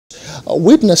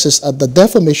Witnesses at the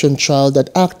defamation trial that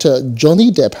actor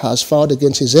Johnny Depp has filed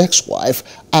against his ex-wife,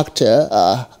 actor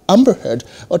Amber Heard,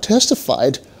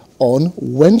 testified on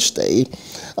Wednesday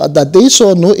that they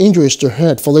saw no injuries to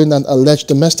Heard following an alleged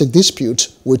domestic dispute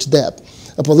with Depp.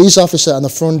 A police officer and a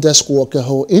front desk worker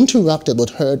who interacted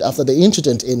with Heard after the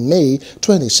incident in May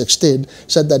 2016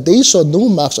 said that they saw no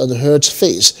marks on Heard's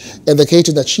face,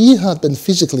 indicating that she had been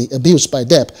physically abused by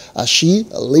Depp, as she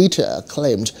later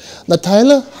claimed.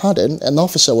 Tyler Harden, an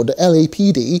officer with the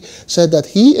LAPD, said that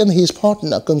he and his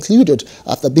partner concluded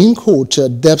after being called to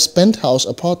Depp's penthouse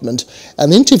apartment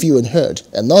and interviewing Heard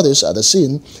and others at the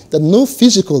scene that no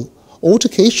physical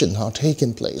altercation had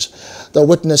taken place. The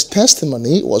witness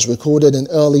testimony was recorded in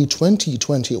early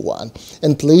 2021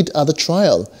 and played at the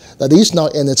trial that is now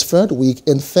in its third week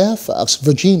in Fairfax,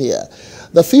 Virginia.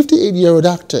 The 58-year-old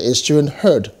actor is suing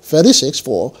Heard, 36,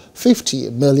 for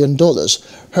 $50 million.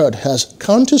 Heard has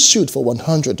countersued for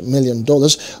 $100 million,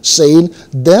 saying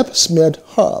Depp smeared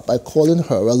her by calling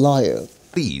her a liar.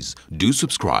 Please do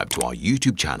subscribe to our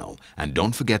YouTube channel and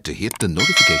don't forget to hit the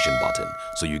notification button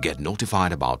so you get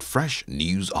notified about fresh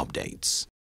news updates.